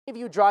If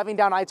you driving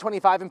down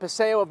I-25 in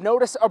Paseo have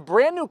noticed a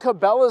brand new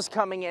Cabelas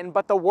coming in,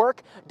 but the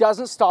work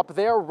doesn't stop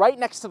there. Right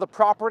next to the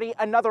property,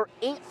 another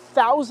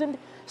 8,000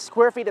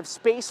 square feet of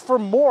space for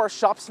more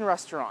shops and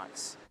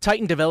restaurants.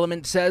 Titan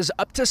Development says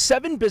up to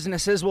 7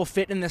 businesses will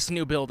fit in this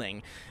new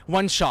building.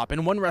 One shop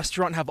and one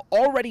restaurant have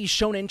already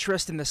shown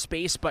interest in the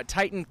space, but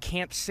Titan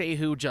can't say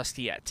who just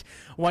yet.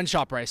 One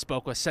shopper I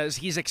spoke with says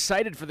he's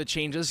excited for the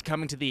changes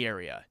coming to the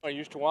area. I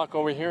used to walk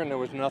over here and there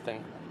was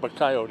nothing but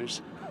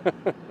coyotes.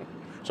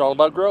 It's all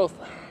about growth.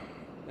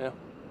 Yeah.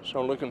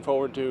 So looking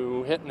forward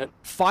to hitting it.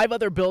 5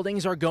 other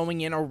buildings are going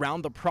in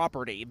around the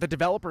property. The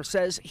developer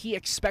says he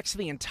expects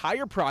the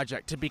entire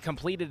project to be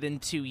completed in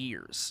 2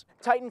 years.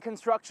 Titan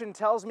Construction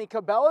tells me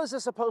Cabelas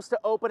is supposed to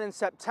open in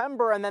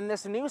September, and then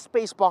this new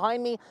space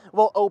behind me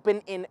will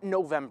open in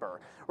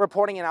November.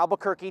 Reporting in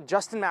Albuquerque,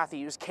 Justin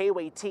Matthews,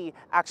 KWT,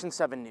 Action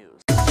 7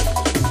 News.